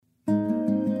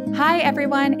Hi,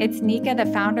 everyone. It's Nika, the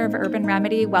founder of Urban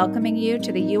Remedy, welcoming you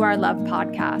to the You Are Love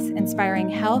podcast, inspiring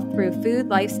health through food,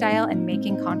 lifestyle, and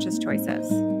making conscious choices.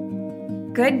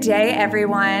 Good day,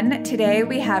 everyone. Today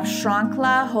we have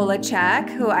Shrankla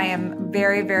Holacek, who I am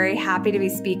very, very happy to be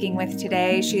speaking with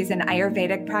today. She's an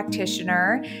Ayurvedic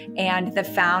practitioner and the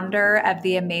founder of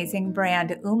the amazing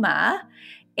brand Uma.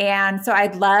 And so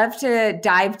I'd love to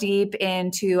dive deep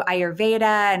into Ayurveda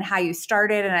and how you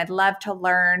started. And I'd love to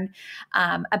learn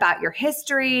about your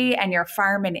history and your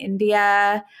farm in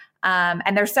India.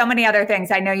 And there's so many other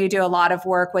things. I know you do a lot of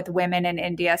work with women in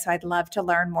India, so I'd love to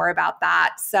learn more about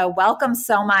that. So welcome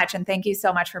so much. And thank you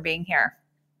so much for being here.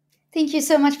 Thank you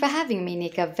so much for having me,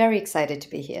 Nika. Very excited to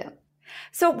be here.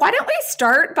 So why don't we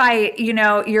start by,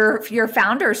 your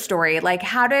founder story? Like,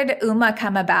 how did Uma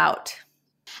come about?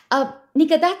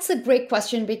 Nika, that's a great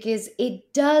question because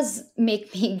it does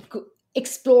make me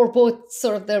explore both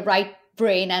sort of the right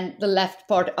brain and the left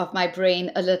part of my brain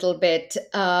a little bit.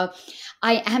 I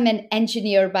am an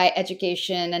engineer by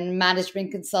education and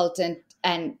management consultant,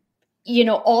 and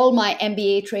all my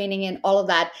MBA training and all of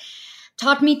that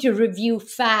taught me to review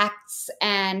facts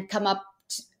and come up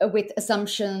with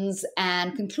assumptions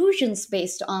and conclusions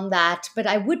based on that. But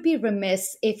I would be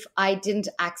remiss if I didn't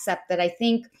accept that I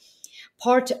think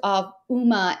part of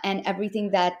Uma and everything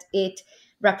that it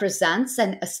represents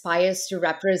and aspires to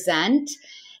represent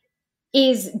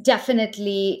is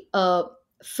definitely a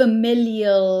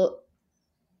familial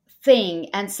thing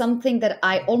and something that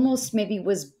I almost maybe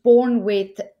was born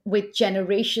with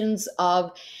generations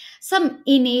of some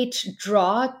innate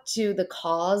draw to the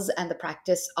cause and the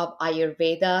practice of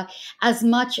Ayurveda, as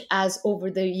much as over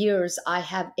the years I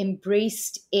have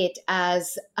embraced it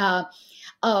as a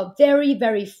very,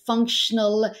 very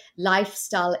functional,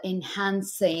 lifestyle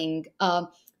enhancing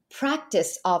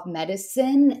practice of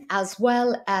medicine, as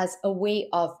well as a way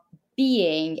of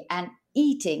being and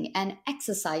eating and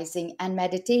exercising and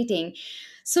meditating.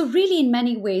 So really, in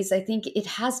many ways, I think it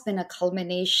has been a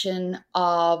culmination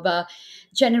of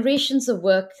generations of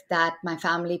work that my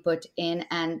family put in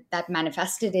and that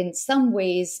manifested in some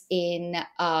ways in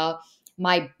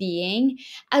my being,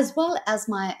 as well as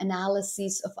my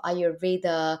analyses of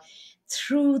Ayurveda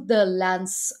through the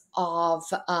lens of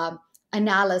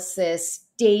analysis,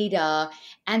 data,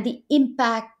 and the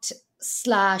impact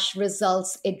 /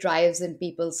 results it drives in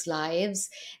people's lives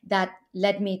that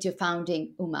led me to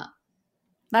founding Uma.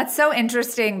 That's so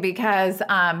interesting because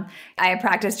I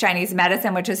practice Chinese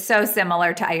medicine, which is so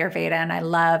similar to Ayurveda, and I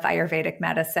love Ayurvedic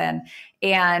medicine.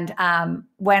 And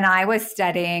when I was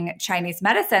studying Chinese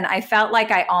medicine, I felt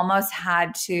like I almost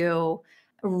had to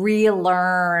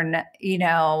relearn,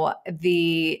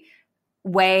 the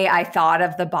way I thought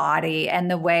of the body and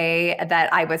the way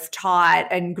that I was taught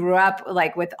and grew up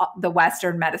like with the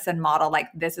Western medicine model, like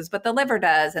this is what the liver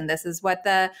does and this is what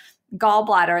the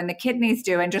gallbladder and the kidneys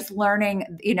do, and just learning,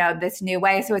 this new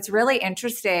way. So it's really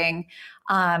interesting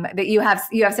that you have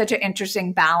such an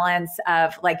interesting balance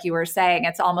of, like you were saying,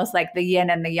 it's almost like the yin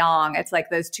and the yang. It's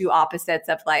like those two opposites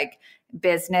of like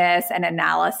business and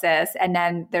analysis. And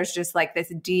then there's just like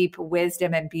this deep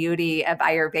wisdom and beauty of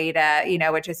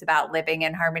Ayurveda, which is about living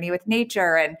in harmony with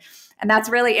nature. And that's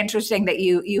really interesting that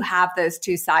you have those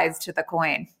two sides to the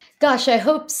coin. Gosh, I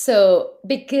hope so,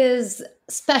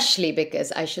 especially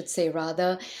because I should say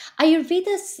rather,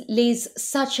 Ayurveda lays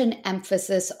such an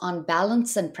emphasis on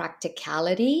balance and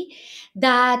practicality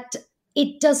that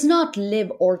it does not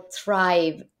live or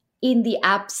thrive in the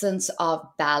absence of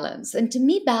balance. And to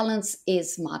me, balance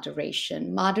is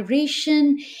moderation.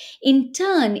 Moderation, in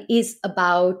turn, is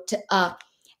about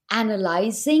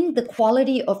analyzing the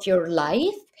quality of your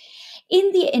life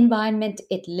in the environment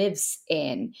it lives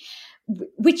in,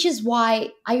 which is why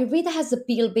Ayurveda has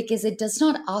appeal, because it does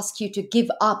not ask you to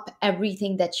give up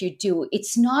everything that you do.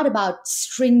 It's not about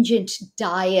stringent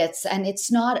diets, and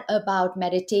it's not about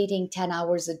meditating 10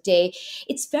 hours a day.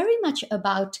 It's very much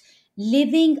about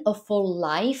living a full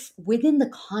life within the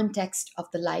context of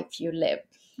the life you live.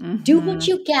 Mm-hmm. Do what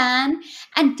you can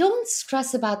and don't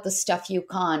stress about the stuff you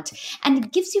can't. And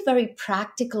it gives you very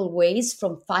practical ways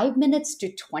from 5 minutes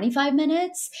to 25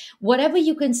 minutes. Whatever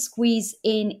you can squeeze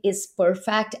in is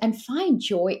perfect, and find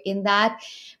joy in that,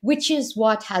 which is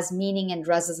what has meaning and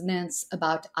resonance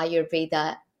about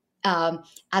Ayurveda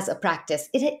as a practice.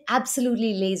 It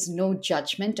absolutely lays no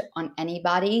judgment on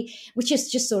anybody, which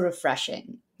is just so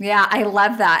refreshing. Yeah, I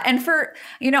love that. And for,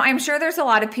 I'm sure there's a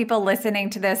lot of people listening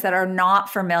to this that are not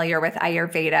familiar with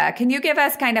Ayurveda. Can you give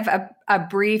us kind of a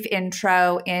brief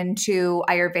intro into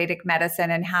Ayurvedic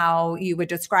medicine and how you would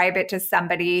describe it to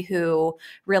somebody who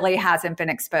really hasn't been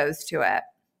exposed to it?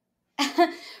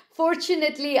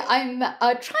 Fortunately, I'm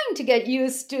trying to get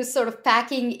used to sort of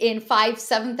packing in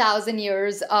 7,000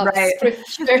 years of Right.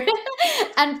 scripture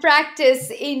and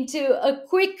practice into a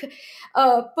quick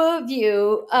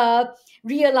purview,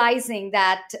 realizing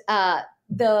that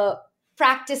the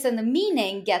practice and the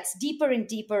meaning gets deeper and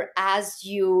deeper as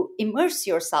you immerse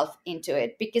yourself into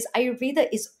it. Because Ayurveda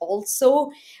is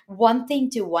also one thing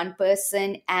to one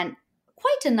person and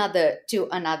quite another to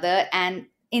another. And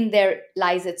in there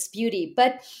lies its beauty.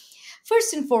 But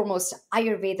first and foremost,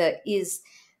 Ayurveda is,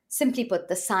 simply put,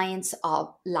 the science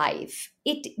of life.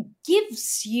 It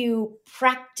gives you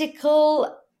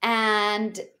practical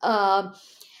and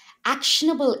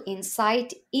actionable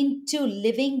insight into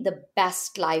living the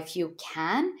best life you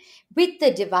can with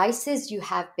the devices you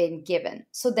have been given.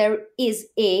 So there is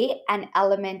an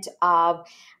element of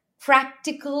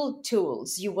practical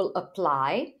tools you will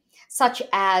apply, such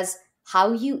as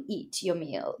how you eat your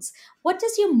meals. What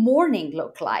does your morning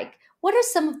look like? What are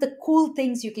some of the cool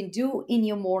things you can do in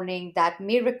your morning that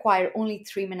may require only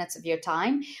 3 minutes of your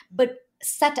time, but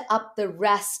set up the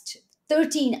rest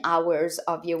 13 hours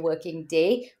of your working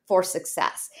day for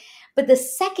success? But the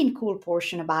second cool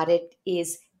portion about it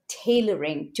is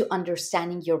tailoring to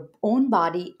understanding your own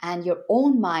body and your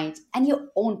own mind and your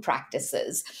own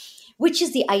practices, which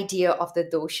is the idea of the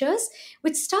doshas,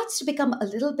 which starts to become a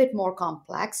little bit more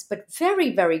complex, but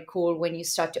very, very cool when you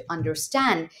start to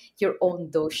understand your own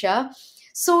dosha.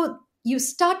 So you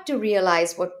start to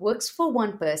realize what works for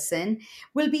one person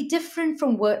will be different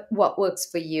from what works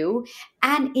for you.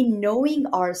 And in knowing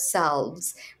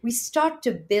ourselves, we start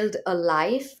to build a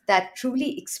life that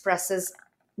truly expresses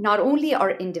not only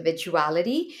our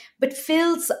individuality, but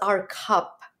fills our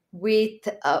cup with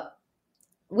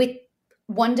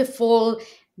wonderful,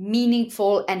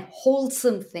 meaningful, and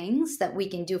wholesome things that we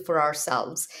can do for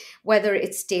ourselves, whether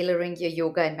it's tailoring your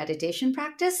yoga and meditation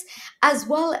practice, as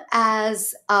well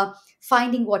as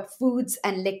finding what foods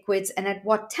and liquids and at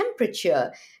what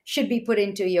temperature should be put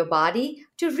into your body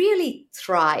to really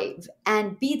thrive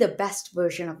and be the best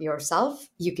version of yourself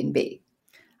you can be.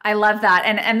 I love that.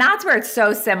 And that's where it's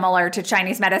so similar to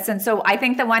Chinese medicine. So I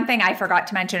think the one thing I forgot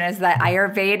to mention is that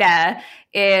Ayurveda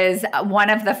is one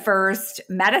of the first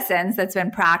medicines that's been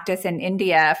practiced in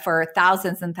India for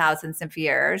thousands and thousands of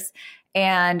years.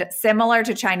 And similar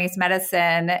to Chinese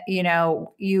medicine,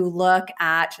 you look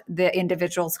at the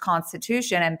individual's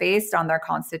constitution and based on their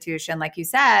constitution, like you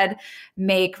said,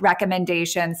 make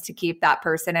recommendations to keep that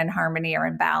person in harmony or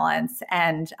in balance.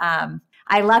 And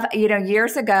I love,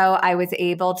 years ago, I was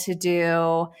able to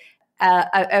do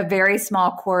a very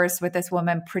small course with this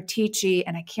woman, Pratichi,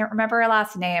 and I can't remember her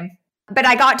last name. But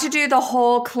I got to do the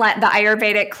whole the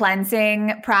Ayurvedic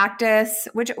cleansing practice.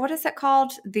 What is it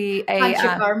called?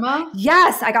 Panchakarma?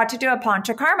 Yes, I got to do a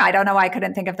Panchakarma. I don't know why I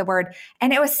couldn't think of the word.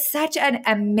 And it was such an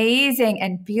amazing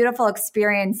and beautiful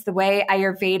experience, the way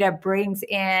Ayurveda brings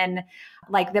in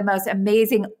like the most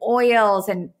amazing oils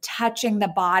and touching the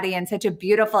body in such a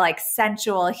beautiful, like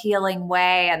sensual, healing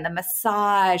way, and the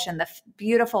massage and the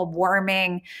beautiful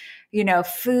warming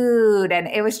food. And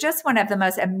it was just one of the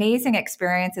most amazing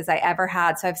experiences I ever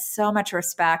had. So I have so much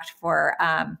respect for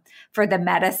the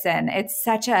medicine. It's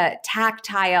such a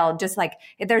tactile, just like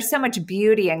there's so much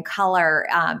beauty and color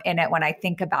in it when I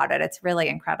think about it. It's really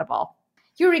incredible.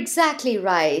 You're exactly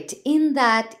right in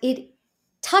that it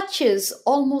touches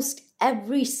almost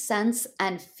every sense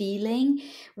and feeling,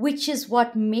 which is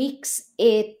what makes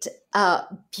it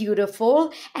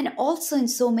beautiful and also in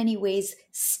so many ways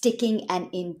sticking and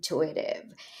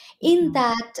intuitive. In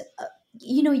that,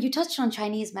 you touched on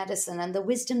Chinese medicine and the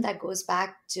wisdom that goes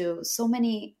back to so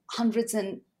many hundreds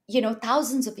and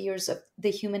thousands of years of the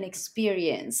human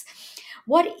experience.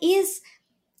 What is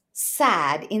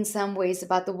sad in some ways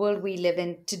about the world we live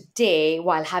in today,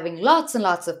 while having lots and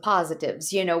lots of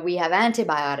positives, we have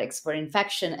antibiotics for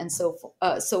infection and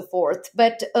so forth,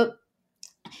 but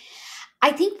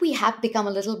I think we have become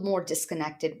a little more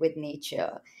disconnected with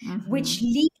nature, which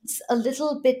leads a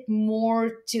little bit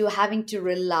more to having to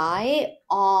rely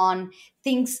on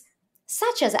things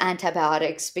such as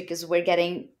antibiotics because we're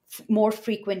getting more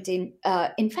frequent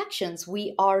infections.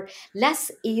 We are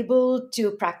less able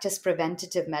to practice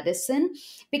preventative medicine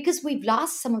because we've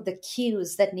lost some of the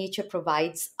cues that nature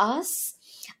provides us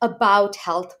about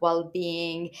health,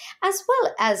 well-being, as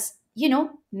well as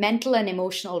mental and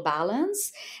emotional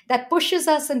balance that pushes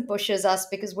us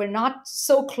because we're not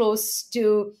so close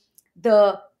to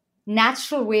the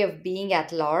natural way of being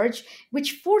at large,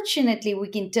 which fortunately we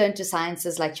can turn to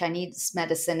sciences like Chinese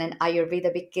medicine and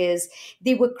Ayurveda because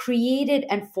they were created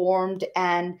and formed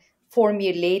and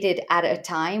formulated at a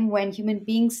time when human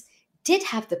beings did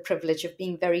have the privilege of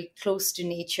being very close to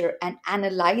nature and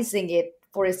analyzing it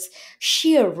for its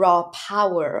sheer raw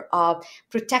power of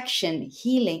protection,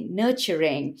 healing,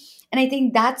 nurturing. And I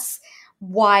think that's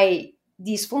why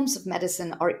these forms of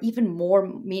medicine are even more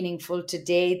meaningful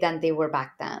today than they were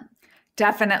back then.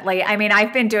 Definitely. I mean,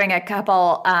 I've been doing a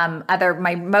couple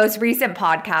my most recent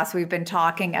podcasts, we've been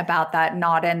talking about that,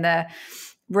 not in the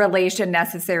relation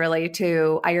necessarily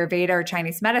to Ayurveda or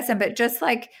Chinese medicine, but just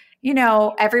like,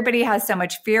 everybody has so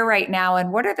much fear right now.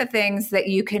 And what are the things that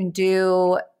you can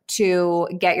do to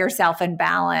get yourself in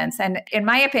balance? And in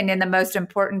my opinion, the most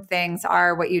important things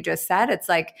are what you just said. It's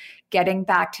like getting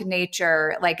back to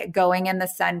nature, like going in the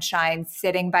sunshine,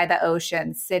 sitting by the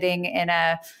ocean, sitting in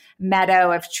a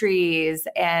meadow of trees,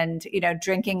 and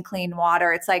drinking clean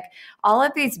water. It's like all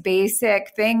of these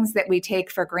basic things that we take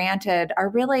for granted are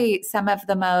really some of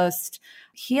the most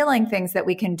healing things that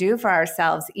we can do for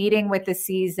ourselves. Eating with the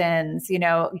seasons,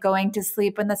 going to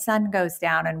sleep when the sun goes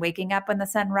down and waking up when the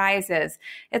sun rises.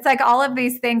 It's like all of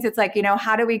these things. It's like,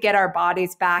 how do we get our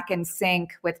bodies back in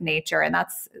sync with nature? And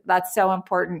that's so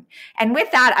important. And with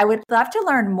that, I would love to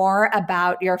learn more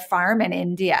about your farm in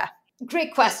India.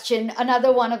 Great question.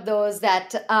 Another one of those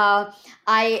that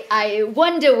I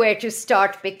wonder where to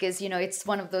start, because it's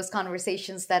one of those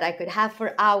conversations that I could have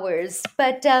for hours.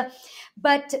 But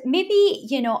maybe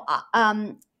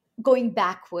going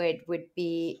backward would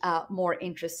be more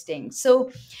interesting.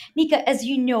 So, Nika, as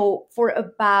you know, for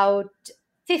about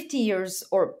 50 years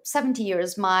or 70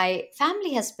 years, my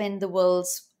family has been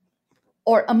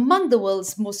among the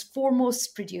world's most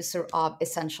foremost producer of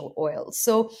essential oils.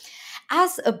 So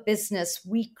as a business,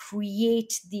 we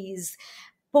create these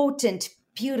potent,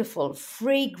 beautiful,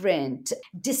 fragrant,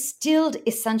 distilled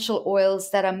essential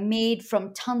oils that are made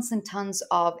from tons and tons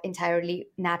of entirely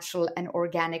natural and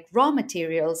organic raw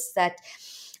materials that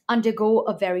undergo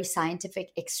a very scientific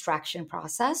extraction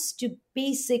process to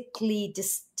basically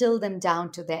distill them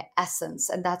down to their essence.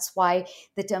 And that's why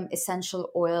the term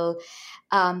essential oil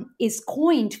is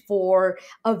coined for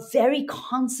a very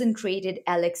concentrated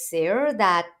elixir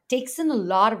that takes in a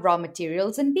lot of raw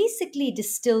materials and basically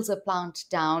distills a plant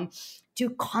down to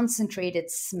concentrated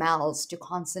smells, to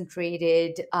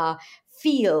concentrated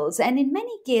feels. And in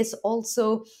many cases,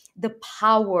 also the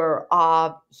power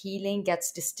of healing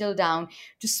gets distilled down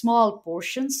to small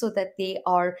portions so that they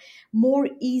are more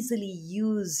easily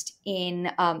used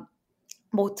in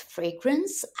both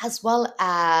fragrance as well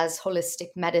as holistic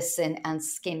medicine and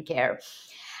skincare.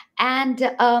 And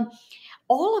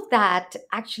all of that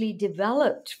actually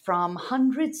developed from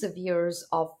hundreds of years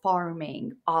of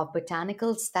farming of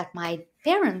botanicals that my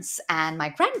parents and my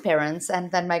grandparents and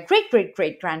then my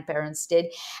great-great-great-grandparents did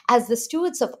as the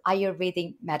stewards of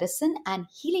Ayurvedic medicine and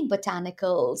healing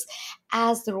botanicals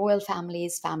as the royal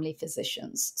family's family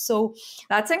physicians. So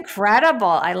that's incredible.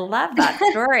 I love that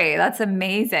story. That's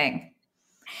amazing.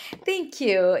 Thank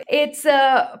you. It's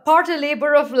part a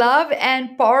labor of love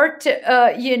and part,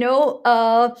 a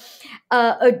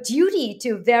duty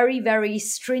to very, very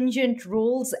stringent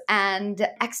rules and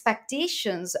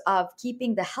expectations of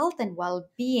keeping the health and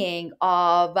well-being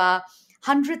of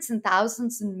hundreds and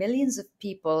thousands and millions of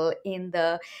people in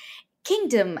the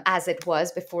kingdom as it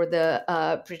was before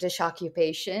the British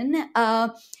occupation,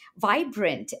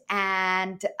 vibrant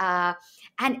and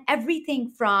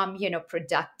everything from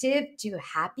productive to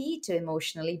happy to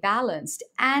emotionally balanced.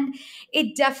 And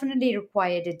it definitely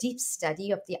required a deep study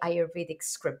of the Ayurvedic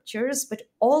scriptures, but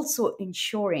also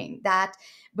ensuring that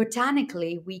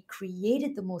botanically we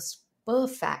created the most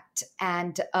perfect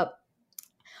and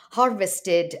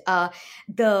harvested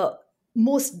the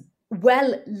most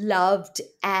well-loved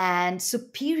and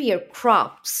superior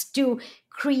crops to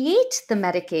create the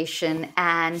medication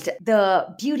and the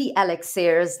beauty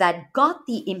elixirs that got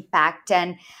the impact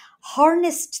and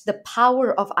harnessed the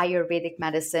power of Ayurvedic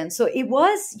medicine. So it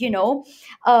was, a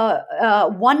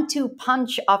 1-2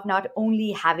 punch of not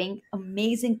only having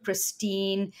amazing,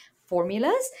 pristine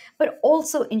formulas, but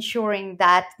also ensuring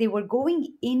that they were going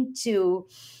into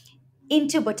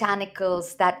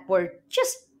botanicals that were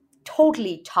just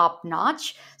totally top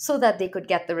notch so that they could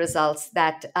get the results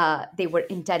that they were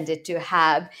intended to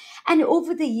have. And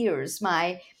over the years,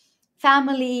 my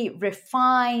family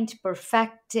refined,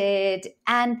 perfected,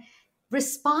 and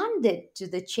responded to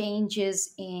the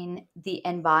changes in the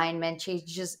environment,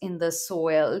 changes in the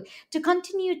soil to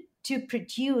continue to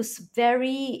produce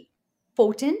very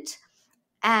potent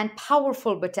and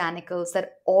powerful botanicals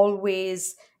that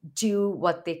always do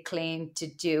what they claim to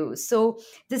do. So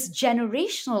this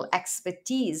generational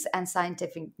expertise and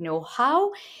scientific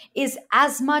know-how is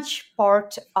as much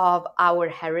part of our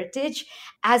heritage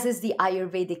as is the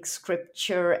Ayurvedic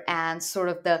scripture and sort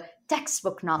of the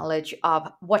textbook knowledge of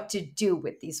what to do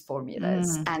with these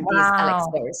formulas and these Wow.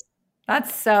 elixirs.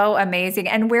 That's so amazing.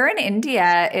 And where in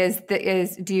India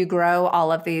do you grow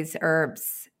all of these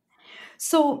herbs?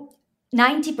 So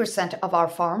 90% of our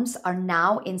farms are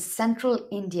now in central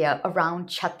India around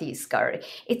Chhattisgarh.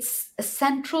 It's a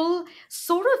central,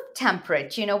 sort of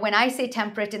temperate. When I say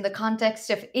temperate in the context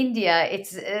of India,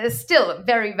 it's still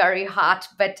very, very hot,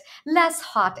 but less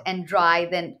hot and dry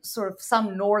than sort of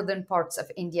some northern parts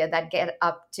of India that get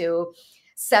up to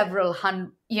several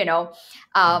hundred,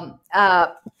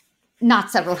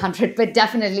 not several hundred, but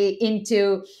definitely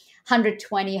into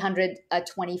 120,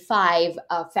 125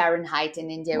 Fahrenheit.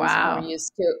 In India was more Wow.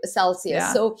 used to Celsius.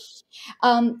 Yeah. So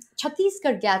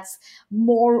Chhattisgarh gets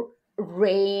more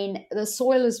rain, the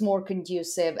soil is more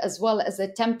conducive, as well as the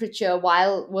temperature,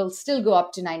 while will still go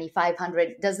up to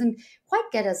 9500, doesn't quite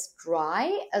get as dry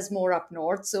as more up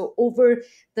north. So over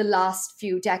the last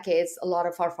few decades, a lot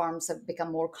of our farms have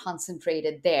become more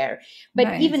concentrated there. But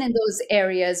even Nice. in those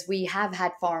areas, we have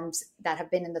had farms that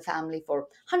have been in the family for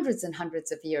hundreds and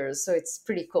hundreds of years. So it's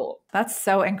pretty cool. That's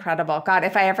so incredible. God,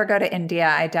 if I ever go to India,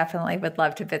 I definitely would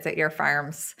love to visit your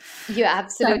farms You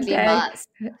absolutely someday. must.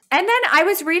 And then I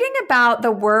was reading about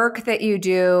the work that you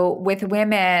do with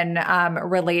women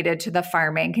related to the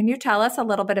farming. Can you tell us a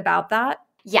little bit about that?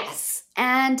 Yes.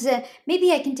 And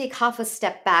maybe I can take half a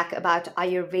step back about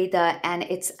Ayurveda and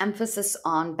its emphasis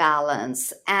on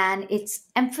balance and its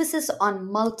emphasis on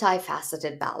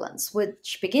multifaceted balance,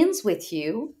 which begins with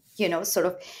sort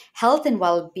of health and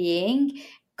well being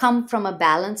come from a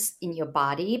balance in your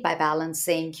body by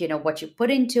balancing, what you put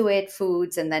into it,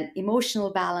 foods, and then emotional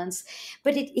balance.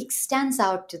 But it extends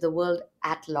out to the world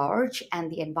at large and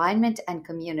the environment and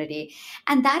community.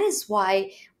 And that is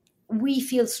why we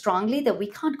feel strongly that we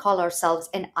can't call ourselves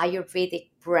an Ayurvedic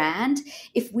brand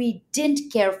if we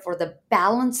didn't care for the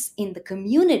balance in the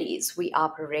communities we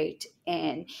operate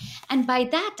in. And by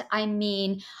that, I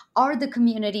mean, are the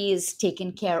communities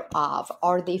taken care of?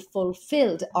 Are they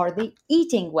fulfilled? Are they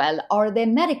eating well? Are their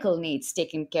medical needs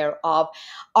taken care of?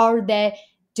 Are their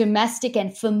domestic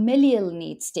and familial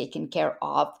needs taken care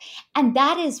of? And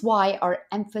that is why our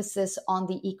emphasis on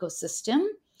the ecosystem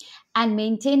and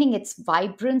maintaining its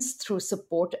vibrance through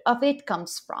support of it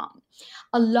comes from.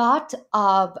 A lot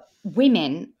of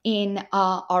women in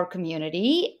our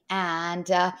community and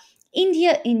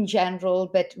India in general,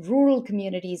 but rural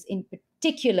communities in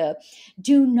particular,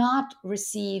 do not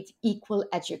receive equal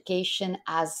education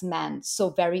as men. So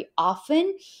very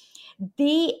often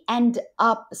they end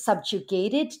up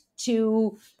subjugated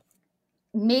to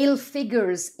male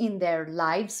figures in their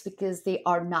lives because they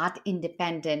are not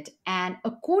independent and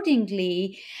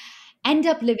accordingly end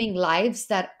up living lives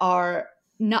that are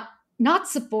not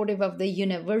supportive of the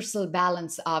universal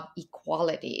balance of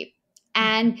equality.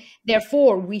 And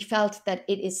therefore we felt that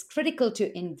it is critical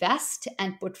to invest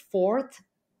and put forth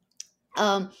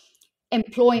um,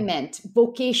 employment,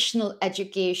 vocational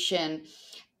education,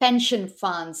 pension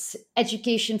funds,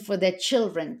 education for their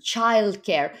children,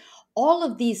 childcare, all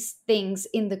of these things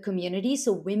in the community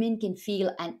so women can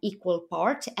feel an equal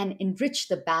part and enrich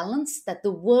the balance that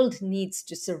the world needs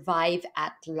to survive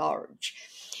at large.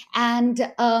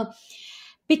 And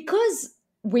because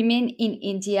women in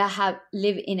India have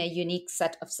live in a unique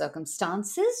set of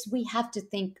circumstances, we have to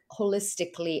think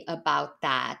holistically about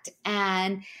that.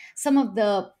 And some of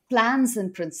the plans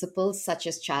and principles, such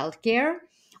as childcare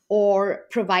or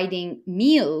providing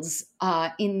meals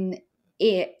at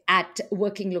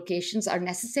working locations, are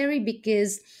necessary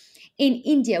because in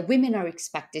India, women are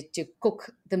expected to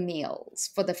cook the meals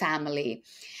for the family.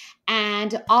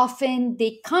 And often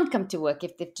they can't come to work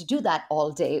if they have to do that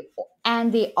all day.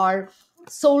 And they are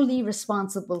solely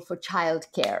responsible for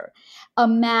childcare. A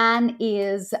man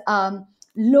is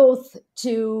loath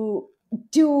to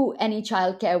do any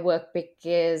childcare work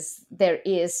because there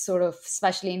is sort of,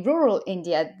 especially in rural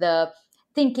India, the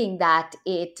thinking that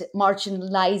it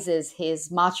marginalizes his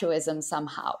machoism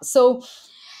somehow. So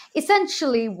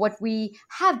essentially, what we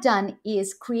have done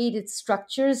is created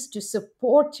structures to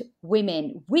support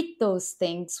women with those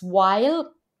things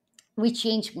while we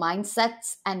change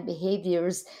mindsets and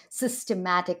behaviors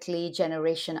systematically,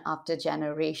 generation after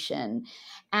generation.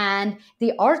 And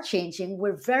they are changing.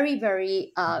 We're very,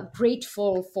 very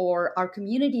grateful for our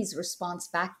community's response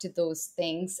back to those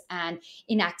things and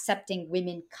in accepting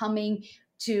women coming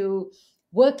to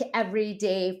work every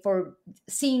day for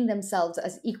seeing themselves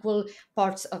as equal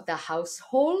parts of the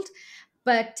household.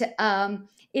 But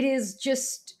it is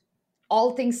just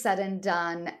all things said and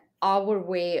done, our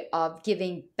way of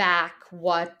giving back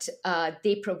what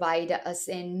they provide us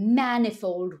in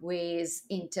manifold ways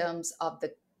in terms of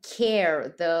the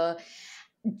care, the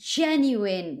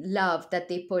genuine love that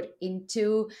they put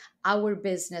into our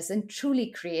business and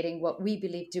truly creating what we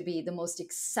believe to be the most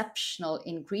exceptional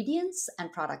ingredients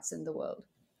and products in the world.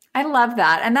 I love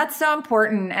that. And that's so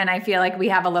important. And I feel like we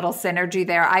have a little synergy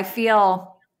there. I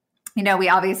feel, we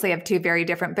obviously have two very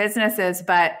different businesses,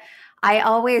 but I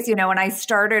always, when I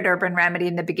started Urban Remedy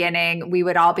in the beginning, we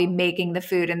would all be making the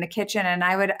food in the kitchen. And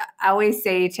I would always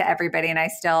say to everybody, and I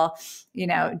still,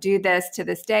 do this to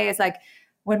this day, is like,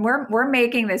 when we're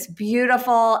making this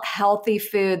beautiful, healthy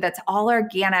food that's all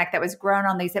organic, that was grown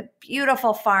on these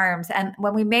beautiful farms. And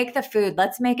when we make the food,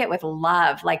 let's make it with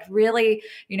love, like really,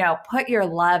 put your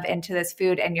love into this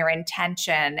food and your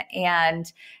intention.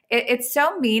 And it's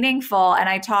so meaningful. And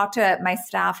I talk to my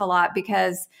staff a lot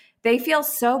because they feel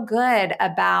so good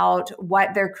about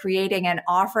what they're creating and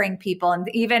offering people. And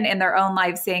even in their own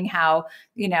lives, seeing how,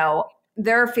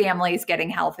 their family's getting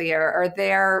healthier, or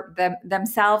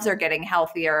themselves are getting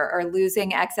healthier, or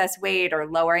losing excess weight, or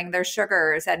lowering their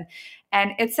sugars. And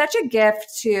it's such a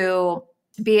gift to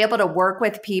be able to work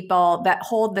with people that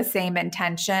hold the same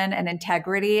intention and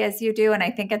integrity as you do. And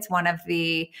I think it's one of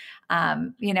the,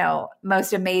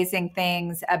 most amazing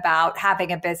things about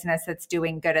having a business that's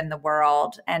doing good in the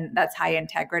world and that's high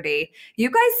integrity. You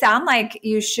guys sound like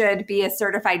you should be a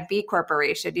certified B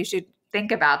Corporation. You should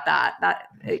think about that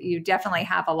you definitely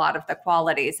have a lot of the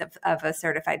qualities of a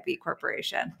certified B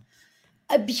Corporation.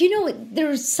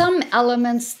 There's some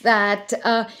elements that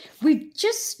we've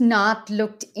just not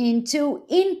looked into,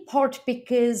 in part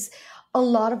because a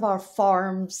lot of our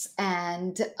farms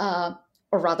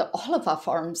or rather all of our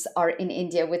farms are in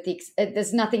India,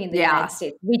 there's nothing in the United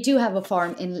States. We do have a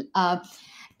farm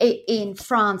in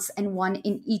France and one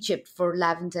in Egypt for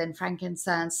lavender and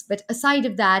frankincense. But aside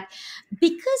of that,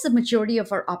 because the majority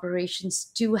of our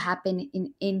operations do happen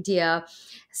in India,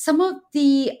 some of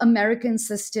the American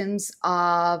systems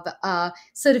of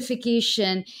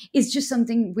certification is just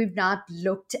something we've not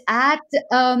looked at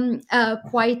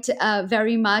quite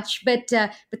very much, but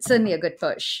certainly a good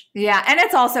push. Yeah, and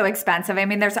it's also expensive. I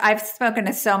mean, I've spoken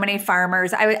to so many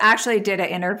farmers. I actually did an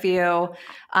interview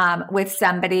with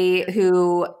somebody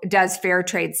who does fair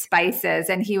trade spices,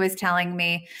 and he was telling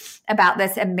me about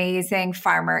this amazing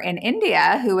farmer in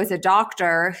India who was a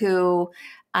doctor who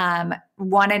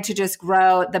wanted to just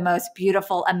grow the most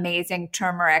beautiful, amazing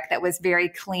turmeric that was very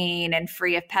clean and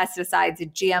free of pesticides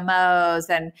and GMOs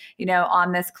and,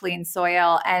 on this clean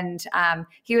soil. And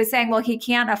he was saying, well, he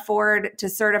can't afford to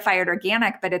certify it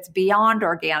organic, but it's beyond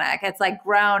organic. It's like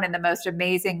grown in the most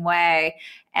amazing way.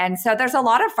 And so there's a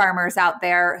lot of farmers out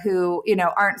there who,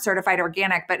 aren't certified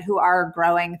organic, but who are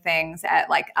growing things at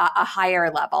like a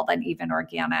higher level than even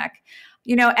organic.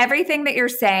 Everything that you're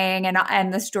saying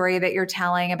and the story that you're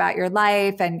telling about your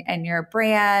life and your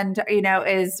brand,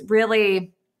 is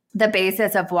really the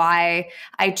basis of why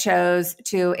I chose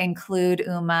to include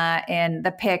Uma in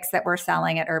the picks that we're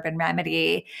selling at Urban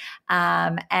Remedy.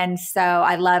 And so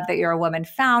I love that you're a woman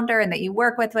founder and that you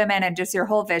work with women, and just your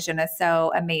whole vision is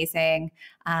so amazing.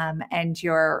 And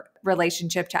your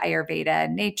relationship to Ayurveda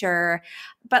and nature.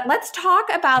 But let's talk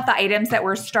about the items that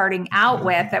we're starting out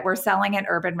with that we're selling at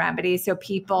Urban Remedy, so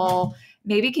people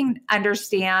maybe can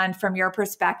understand from your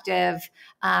perspective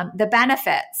the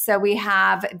benefits. So we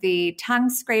have the tongue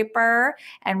scraper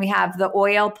and we have the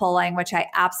oil pulling, which I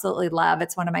absolutely love.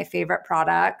 It's one of my favorite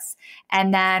products.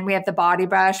 And then we have the body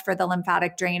brush for the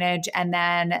lymphatic drainage, and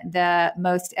then the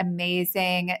most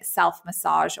amazing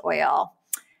self-massage oil,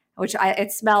 which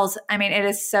it smells, it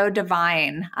is so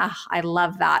divine. I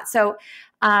love that. So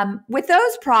with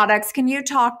those products, can you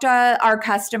talk to our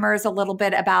customers a little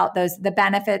bit about the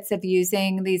benefits of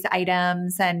using these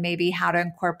items and maybe how to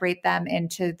incorporate them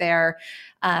into their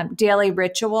daily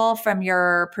ritual from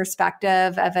your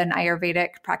perspective of an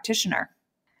Ayurvedic practitioner?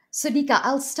 So, Nika,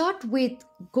 I'll start with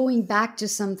going back to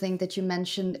something that you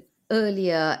mentioned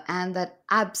earlier, and that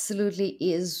absolutely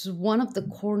is one of the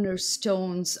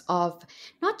cornerstones of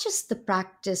not just the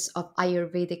practice of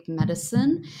Ayurvedic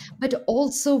medicine, but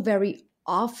also very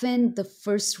often the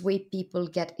first way people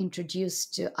get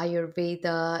introduced to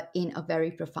Ayurveda in a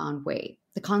very profound way,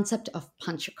 the concept of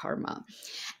panchakarma.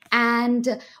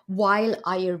 And while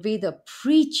Ayurveda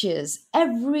preaches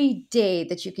every day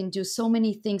that you can do so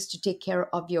many things to take care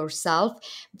of yourself,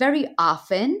 very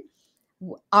often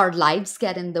our lives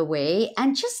get in the way.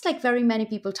 And just like very many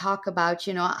people talk about,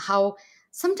 how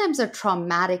sometimes a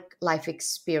traumatic life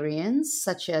experience,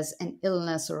 such as an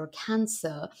illness or a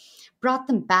cancer, brought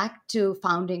them back to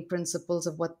founding principles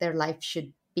of what their life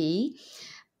should be.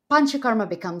 Panchakarma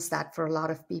becomes that for a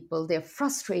lot of people. They're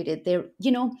frustrated. They're,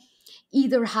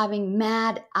 either having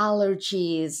mad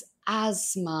allergies,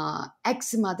 asthma,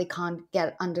 eczema they can't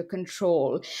get under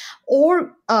control,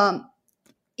 or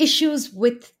issues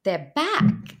with their back,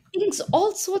 things,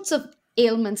 all sorts of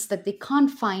ailments that they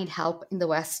can't find help in the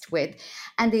West with.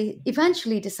 And they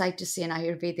eventually decide to see an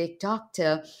Ayurvedic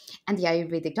doctor, and the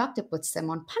Ayurvedic doctor puts them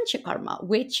on Panchakarma,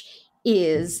 which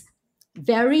is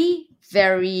very,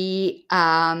 very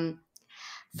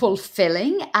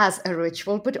fulfilling as a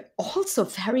ritual, but also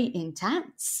very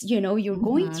intense. You know, you're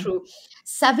going through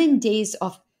 7 days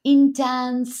of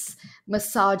intense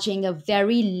massaging, a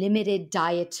very limited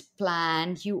diet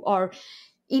plan. You are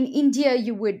in India,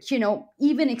 you would, you know,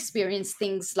 even experience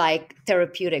things like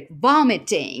therapeutic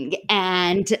vomiting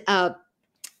and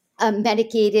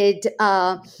medicated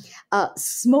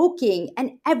smoking,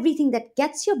 and everything that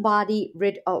gets your body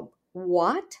rid of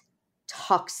what?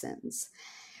 Toxins.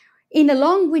 In a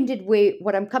long-winded way,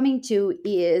 what I'm coming to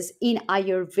is, in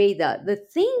Ayurveda, the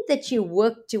thing that you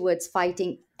work towards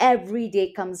fighting every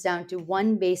day comes down to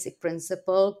one basic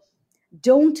principle: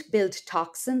 don't build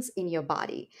toxins in your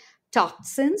body.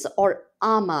 Toxins, or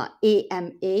AMA,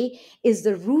 AMA, is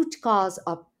the root cause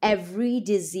of every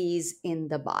disease in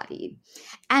the body.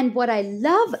 And what I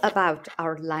love about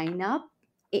our lineup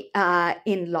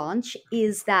in launch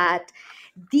is that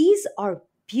these are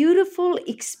beautiful,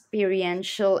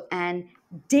 experiential, and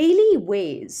daily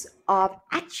ways of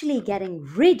actually getting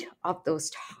rid of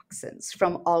those toxins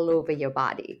from all over your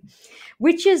body,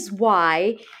 which is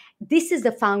why this is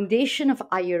the foundation of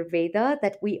Ayurveda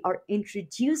that we are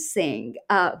introducing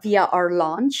via our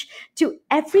launch to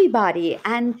everybody.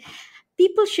 And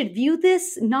people should view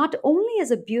this not only as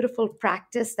a beautiful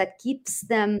practice that keeps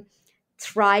them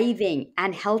thriving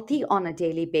and healthy on a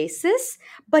daily basis,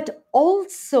 but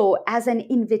also as an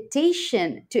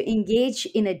invitation to engage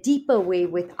in a deeper way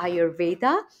with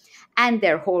Ayurveda and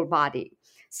their whole body.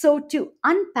 So to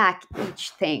unpack each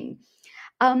thing,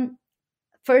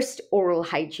 first, oral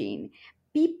hygiene.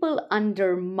 People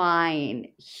undermine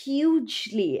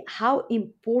hugely how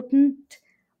important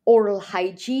oral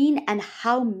hygiene and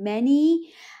how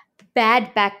many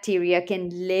bad bacteria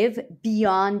can live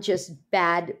beyond just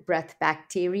bad breath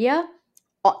bacteria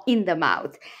in the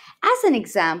mouth. As an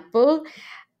example,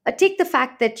 take the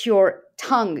fact that your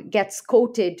tongue gets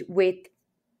coated with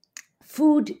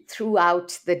food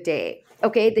throughout the day.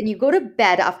 Okay, then you go to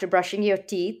bed after brushing your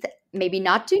teeth, maybe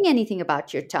not doing anything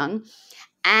about your tongue,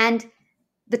 and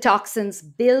the toxins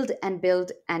build and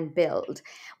build and build.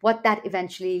 What that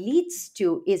eventually leads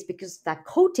to is, because of that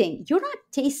coating, you're not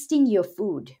tasting your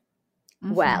food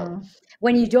well.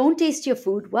 When you don't taste your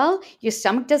food well, your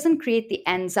stomach doesn't create the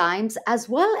enzymes, as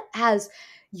well as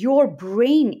your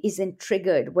brain isn't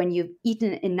triggered when you've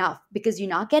eaten enough, because you're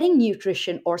not getting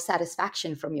nutrition or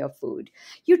satisfaction from your food.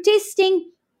 You're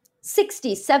tasting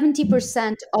 60,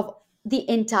 70% of the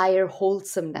entire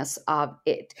wholesomeness of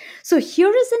it. So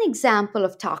here is an example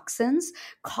of toxins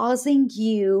causing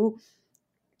you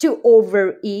to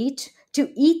overeat,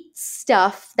 to eat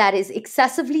stuff that is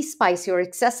excessively spicy or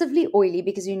excessively oily,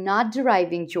 because you're not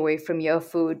deriving joy from your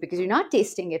food, because you're not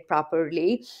tasting it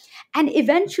properly, and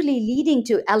eventually leading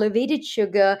to elevated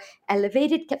sugar,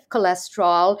 elevated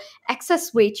cholesterol,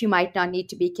 excess weight you might not need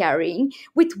to be carrying.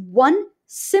 With one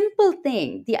simple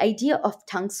thing, the idea of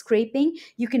tongue scraping,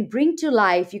 you can bring to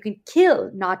life, you can kill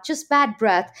not just bad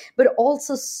breath, but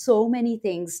also so many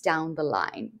things down the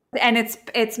line. And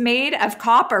it's made of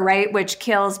copper, right? Which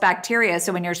kills bacteria.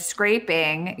 So when you're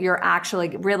scraping, you're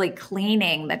actually really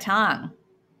cleaning the tongue.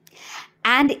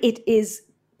 And it is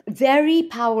very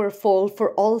powerful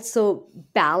for also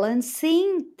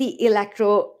balancing the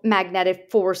electromagnetic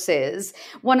forces.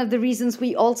 One of the reasons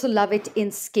we also love it in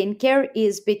skincare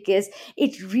is because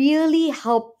it really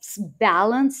helps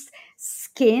balance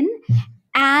skin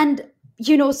and,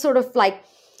 you know, sort of like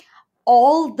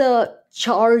all the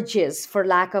charges, for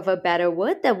lack of a better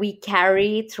word, that we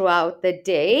carry throughout the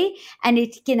day. And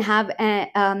it can have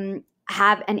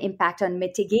an impact on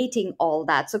mitigating all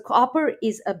that. So copper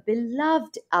is a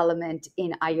beloved element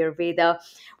in Ayurveda.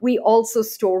 We also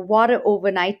store water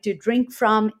overnight to drink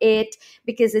from it,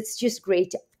 because it's just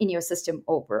great in your system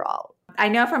overall. I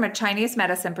know from a Chinese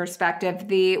medicine perspective,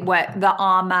 the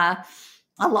AMA,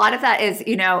 a lot of that is,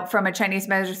 you know, from a Chinese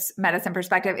medicine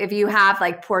perspective, if you have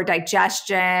like poor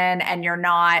digestion and you're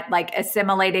not like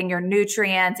assimilating your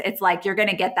nutrients, it's like you're going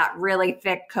to get that really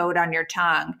thick coat on your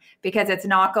tongue, because it's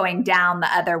not going down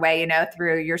the other way, you know,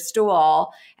 through your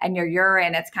stool and your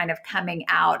urine. It's kind of coming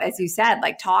out, as you said,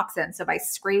 like toxins. So by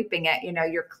scraping it, you know,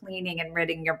 you're cleaning and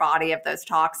ridding your body of those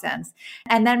toxins.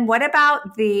 And then what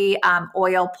about the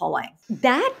oil pulling?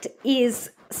 That is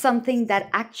something that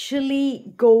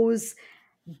actually goes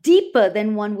deeper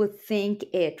than one would think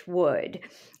it would.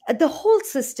 the whole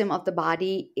system of the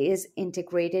body is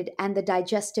integrated, and the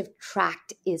digestive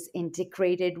tract is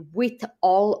integrated with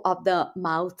all of the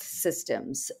mouth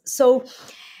systems. So,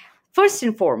 first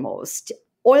and foremost,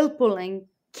 oil pulling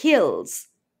kills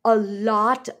a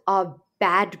lot of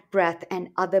bad breath and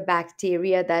other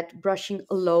bacteria that brushing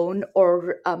alone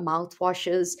or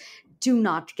mouthwashes do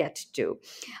not get to.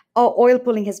 Oil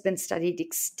pulling has been studied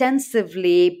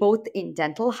extensively both in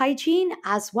dental hygiene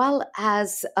as well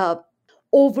as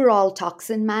overall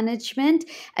toxin management,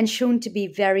 and shown to be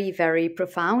very, very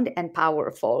profound and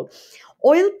powerful.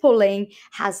 Oil pulling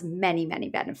has many, many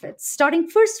benefits, starting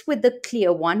first with the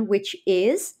clear one, which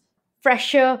is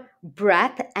fresher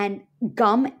breath and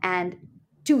gum and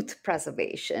tooth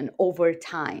preservation over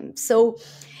time. So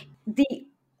the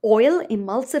oil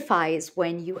emulsifies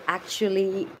when you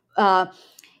actually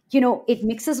it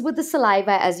mixes with the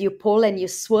saliva as you pull and you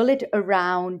swirl it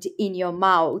around in your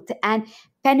mouth, and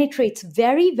penetrates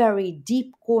very, very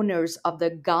deep corners of the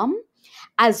gum,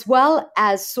 as well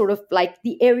as sort of like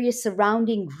the area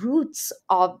surrounding roots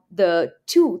of the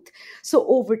tooth. So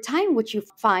over time, what you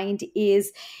find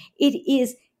is it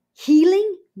is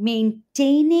healing,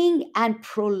 maintaining, and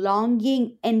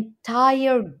prolonging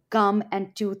entire gum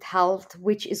and tooth health,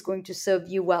 which is going to serve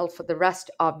you well for the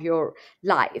rest of your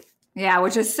life. Yeah,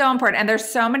 which is so important. And there's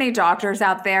so many doctors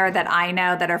out there that I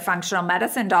know that are functional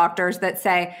medicine doctors that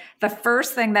say the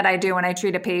first thing that I do when I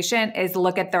treat a patient is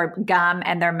look at their gum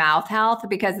and their mouth health,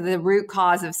 because the root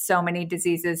cause of so many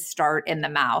diseases start in the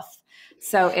mouth.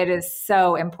 So it is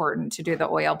so important to do the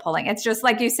oil pulling. It's just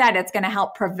like you said, it's going to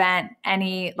help prevent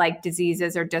any like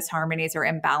diseases or disharmonies or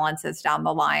imbalances down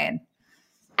the line.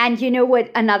 And you know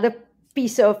what? Another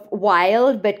piece of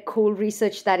wild but cool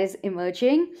research that is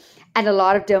emerging, and a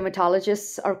lot of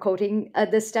dermatologists are quoting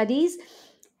the studies.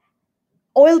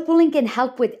 Oil pulling can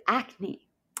help with acne.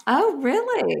 Oh,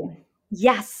 really?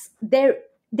 Yes, there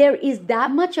is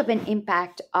that much of an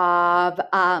impact of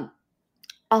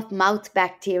mouth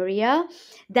bacteria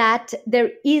that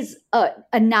there is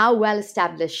a now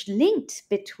well-established link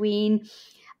between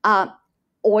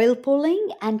oil pulling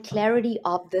and clarity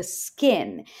of the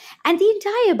skin. And the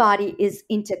entire body is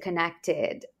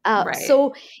interconnected. Right.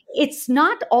 So it's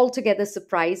not altogether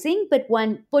surprising, but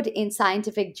when put in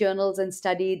scientific journals and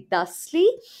studied thusly,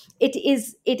 it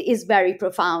is very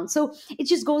profound. So it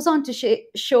just goes on to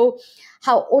show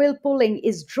how oil pulling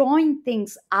is drawing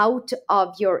things out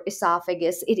of your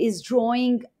esophagus. It is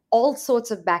drawing all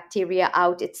sorts of bacteria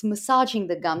out. It's massaging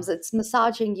the gums. It's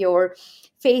massaging your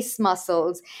face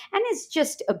muscles. And it's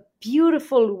just a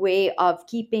beautiful way of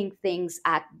keeping things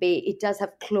at bay. It does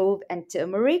have clove and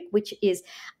turmeric, which is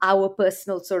our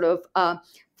personal sort of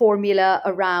formula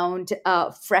around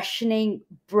freshening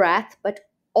breath, but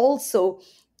also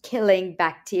killing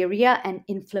bacteria and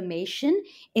inflammation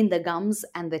in the gums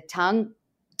and the tongue.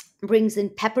 Brings in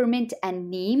peppermint and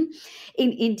neem.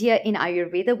 In India, in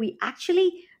Ayurveda, we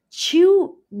actually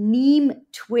chew neem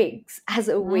twigs as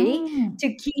a way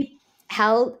to keep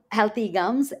healthy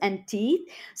gums and teeth.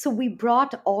 So we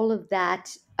brought all of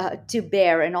that to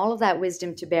bear, and all of that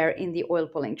wisdom to bear in the oil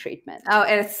pulling treatment. Oh,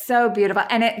 it's so beautiful.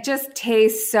 And it just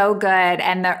tastes so good.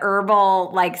 And the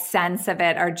herbal like scents of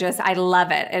it are just, I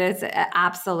love it. It is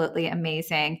absolutely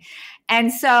amazing.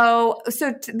 And so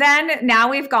then now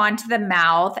we've gone to the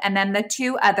mouth, and then the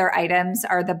two other items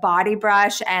are the body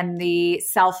brush and the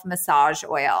self-massage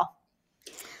oil.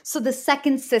 So the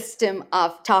second system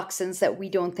of toxins that we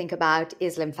don't think about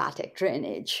is lymphatic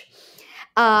drainage.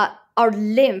 Our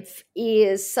lymph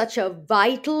is such a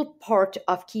vital part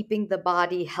of keeping the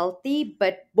body healthy,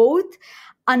 but both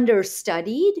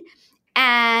understudied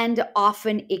and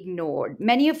often ignored.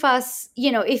 Many of us,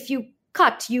 if you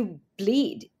cut, you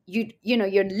bleed.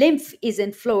 Your lymph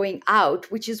isn't flowing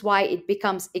out, which is why it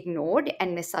becomes ignored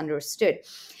and misunderstood.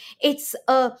 It's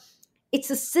a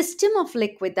system of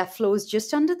liquid that flows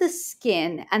just under the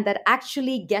skin and that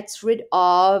actually gets rid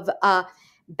of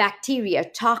bacteria,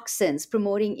 toxins,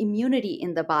 promoting immunity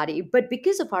in the body. But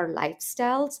because of our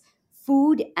lifestyles,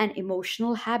 food, and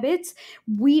emotional habits,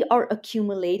 we are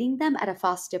accumulating them at a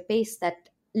faster pace that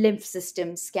lymph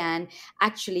systems can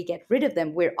actually get rid of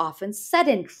them. We're often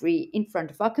sedentary in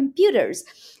front of our computers.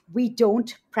 We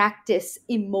don't practice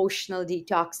emotional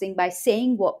detoxing by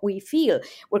saying what we feel.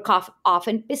 We're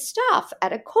often pissed off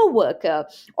at a coworker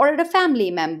or at a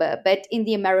family member, but in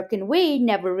the American way,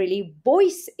 never really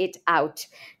voice it out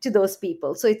to those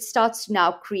people. So it starts to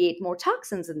now create more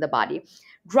toxins in the body.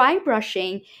 Dry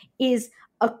brushing is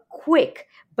a quick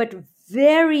but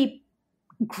very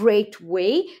great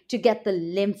way to get the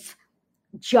lymph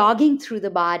jogging through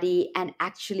the body and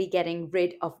actually getting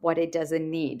rid of what it doesn't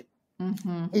need.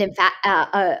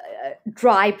 Mm-hmm.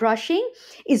 Dry brushing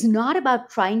is not about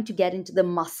trying to get into the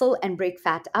muscle and break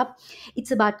fat up.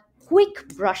 It's about quick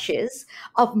brushes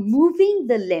of moving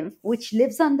the lymph, which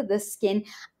lives under the skin,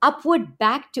 upward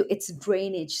back to its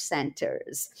drainage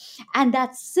centers. And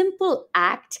that simple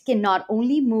act can not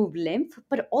only move lymph,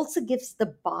 but also gives the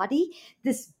body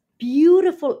this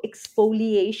beautiful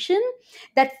exfoliation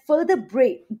that further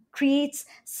creates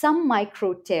some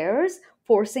micro tears,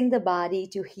 forcing the body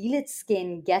to heal its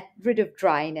skin, get rid of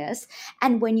dryness.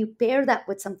 And when you pair that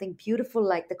with something beautiful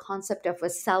like the concept of a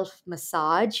self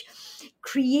massage,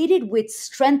 created with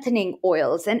strengthening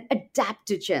oils and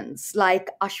adaptogens like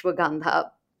ashwagandha,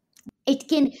 it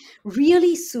can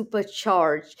really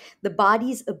supercharge the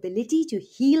body's ability to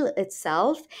heal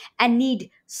itself and need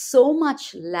so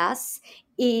much less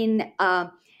in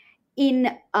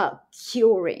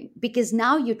curing, because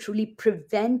now you're truly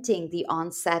preventing the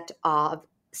onset of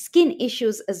skin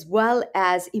issues as well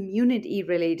as immunity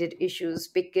related issues,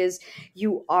 because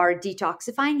you are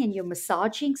detoxifying and you're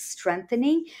massaging,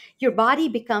 strengthening. Your body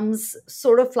becomes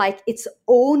sort of like its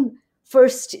own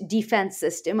first defense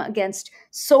system against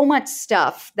so much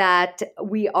stuff that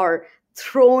we are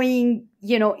throwing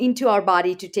into our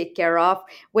body to take care of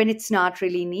when it's not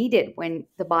really needed, when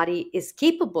the body is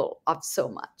capable of so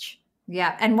much.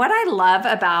 Yeah. And what I love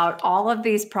about all of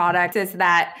these products is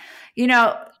that,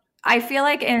 I feel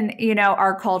like in,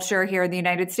 our culture here in the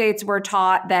United States, we're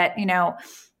taught that,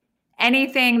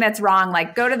 anything that's wrong,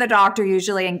 like go to the doctor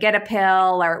usually and get a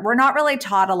pill, or we're not really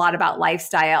taught a lot about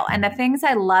lifestyle. And the things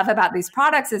I love about these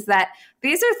products is that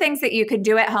these are things that you can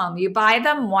do at home. You buy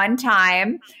them one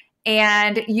time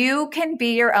and you can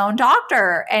be your own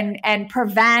doctor and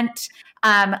prevent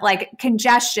like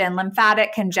congestion,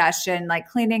 lymphatic congestion, like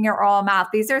cleaning your oral mouth.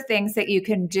 These are things that you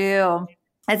can do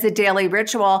as a daily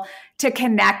ritual to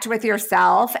connect with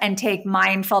yourself and take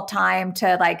mindful time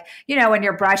to, like, when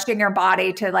you're brushing your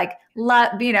body, to like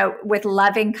love, with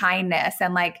loving kindness,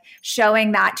 and like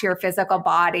showing that to your physical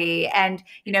body, and,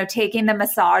 taking the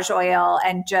massage oil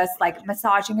and just like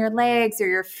massaging your legs or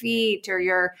your feet or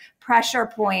your pressure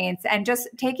points, and just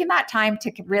taking that time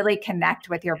to really connect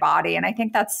with your body. And I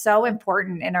think that's so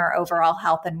important in our overall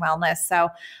health and wellness. So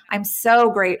I'm so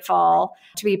grateful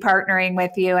to be partnering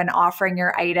with you and offering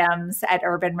your items at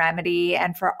Urban Remedy,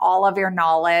 and for all of your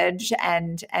knowledge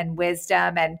and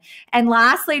wisdom. And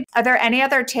lastly, are there any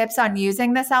other tips on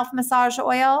using the self-massage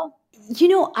oil?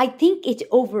 I think it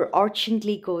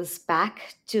overarchingly goes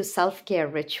back to self-care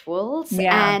rituals.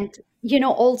 Yeah. And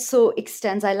also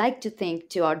extends, I like to think,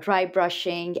 to our dry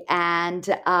brushing and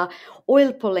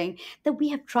oil pulling, that we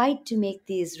have tried to make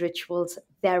these rituals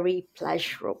very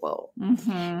pleasurable.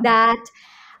 Mm-hmm. That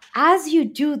as you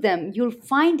do them, you'll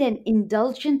find an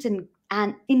indulgence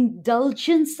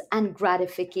and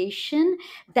gratification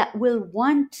that will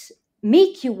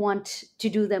make you want to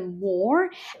do them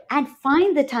more, and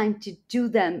find the time to do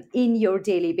them in your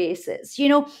daily basis.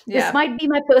 This might be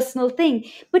my personal thing,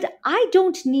 but I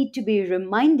don't need to be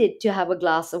reminded to have a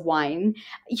glass of wine,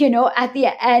 at the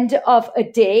end of a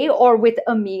day or with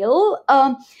a meal,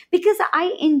 because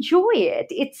I enjoy it.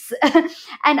 It's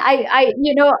and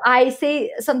I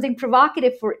say something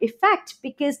provocative for effect,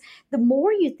 because the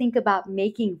more you think about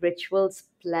making rituals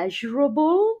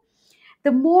pleasurable,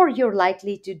 the more you're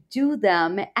likely to do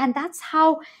them. And that's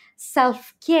how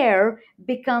self care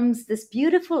becomes this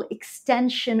beautiful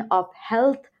extension of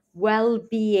health, well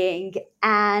being,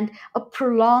 and a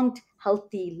prolonged,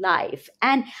 healthy life.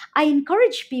 And I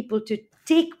encourage people to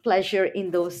take pleasure in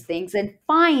those things and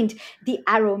find the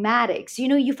aromatics.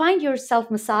 You find yourself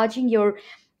massaging your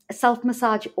self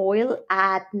massage oil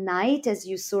at night as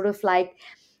you sort of like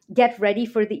get ready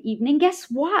for the evening. Guess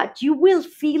what? You will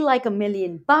feel like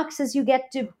 $1,000,000 as you get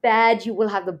to bed. You will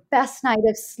have the best night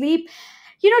of sleep.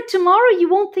 Tomorrow you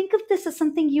won't think of this as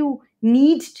something you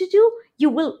need to do. You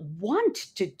will want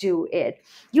to do it.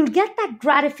 You'll get that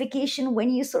gratification when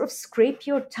you sort of scrape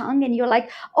your tongue and you're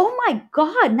like, oh my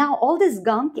God, now all this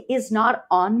gunk is not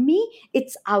on me.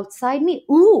 It's outside me.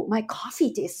 Ooh, my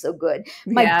coffee tastes so good.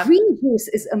 My green juice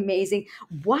is amazing.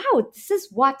 Wow, this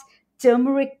is what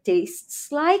turmeric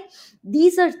tastes like.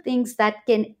 These are things that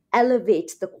can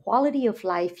elevate the quality of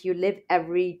life you live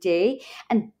every day.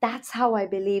 And that's how I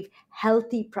believe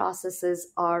healthy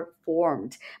processes are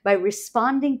formed, by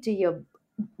responding to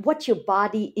what your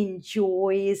body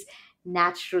enjoys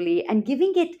naturally, and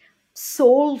giving it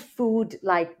soul food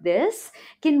like this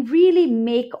can really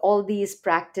make all these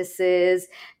practices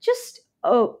just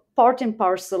a part and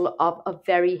parcel of a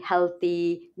very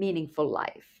healthy, meaningful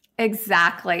life.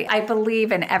 Exactly. I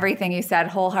believe in everything you said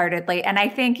wholeheartedly. And I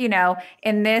think,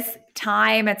 in this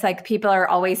time, it's like people are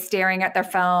always staring at their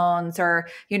phones or,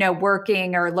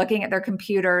 working or looking at their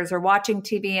computers or watching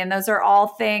TV. And those are all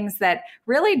things that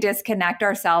really disconnect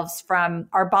ourselves from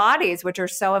our bodies, which are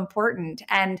so important.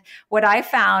 And what I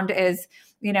found is,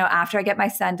 after I get my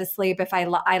son to sleep, if I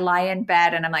lie in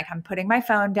bed and I'm putting my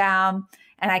phone down,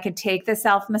 and I could take the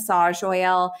self-massage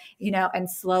oil, and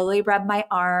slowly rub my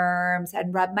arms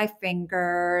and rub my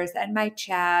fingers and my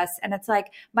chest. And it's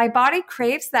like my body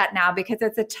craves that now because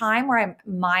it's a time where I'm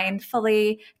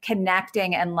mindfully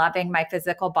connecting and loving my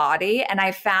physical body. And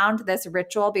I found this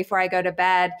ritual before I go to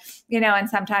bed, and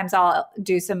sometimes I'll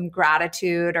do some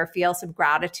gratitude or feel some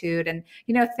gratitude and,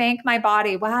 thank my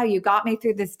body. Wow, you got me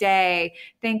through this day.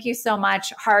 Thank you so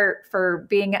much, heart, for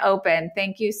being open.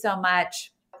 Thank you so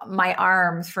much, my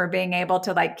arms, for being able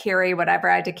to carry whatever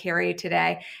I had to carry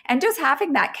today. And just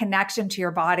having that connection to your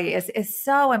body is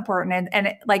so important.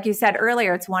 And like you said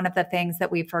earlier, it's one of the things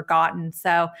that we've forgotten.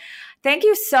 So thank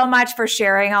you so much for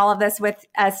sharing all of this with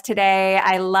us today.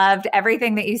 I loved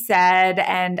everything that you said,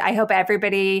 and I hope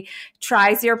everybody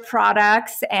tries your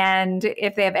products. And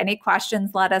if they have any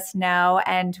questions, let us know.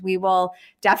 And we will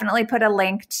definitely put a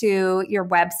link to your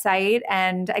website.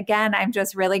 And again, I'm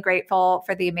just really grateful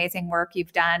for the amazing work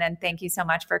you've done. And thank you so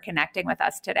much for connecting with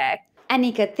us today.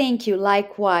 Anika, thank you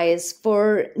likewise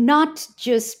for not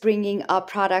just bringing our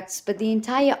products, but the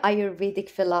entire Ayurvedic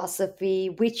philosophy,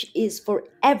 which is for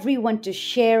everyone to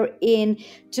share in,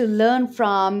 to learn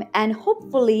from, and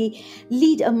hopefully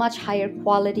lead a much higher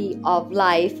quality of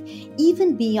life,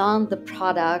 even beyond the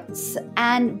products,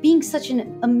 and being such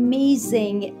an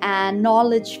amazing and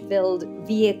knowledge-filled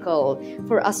vehicle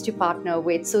for us to partner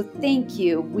with. So thank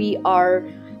you. We are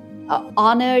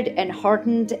honored and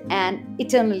heartened and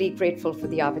eternally grateful for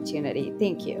the opportunity.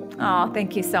 Thank you. Oh,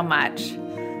 thank you so much.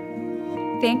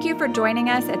 Thank you for joining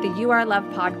us at the You Are Love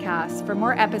podcast. For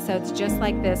more episodes just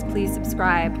like this, please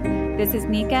subscribe. This is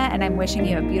Nika, and I'm wishing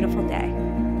you a beautiful day.